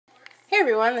Hey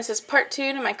everyone, this is part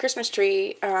 2 to my Christmas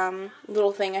tree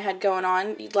little thing I had going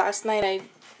on. Last night I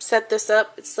set this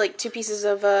up. It's like 2 pieces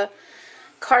of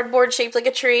cardboard shaped like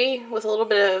a tree with a little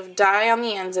bit of dye on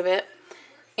the ends of it.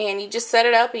 And you just set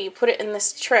it up and you put it in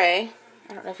this tray.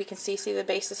 I don't know if you can see the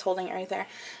base is holding it right there.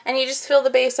 And you just fill the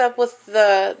base up with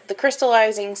the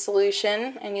crystallizing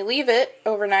solution and you leave it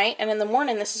overnight, and in the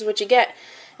morning this is what you get.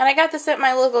 And I got this at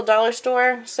my local dollar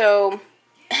store, so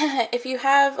if you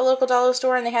have a local dollar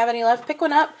store and they have any left, pick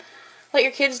one up. Let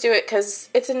your kids do it because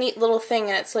it's a neat little thing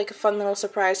and it's like a fun little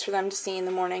surprise for them to see in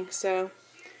the morning. So,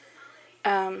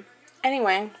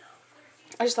 anyway,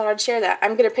 I just thought I'd share that.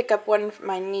 I'm going to pick up one.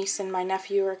 My niece and my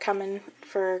nephew are coming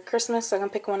for Christmas, so I'm going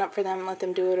to pick one up for them and let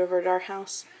them do it over at our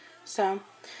house. So,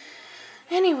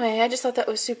 anyway, I just thought that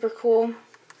was super cool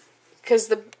because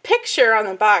the picture on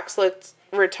the box looked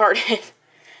retarded,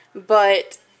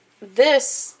 but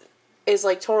this is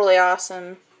like totally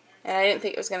awesome, and I didn't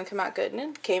think it was going to come out good, and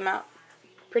it came out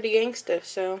pretty gangsta.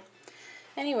 So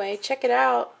anyway, check it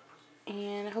out,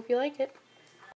 and I hope you like it.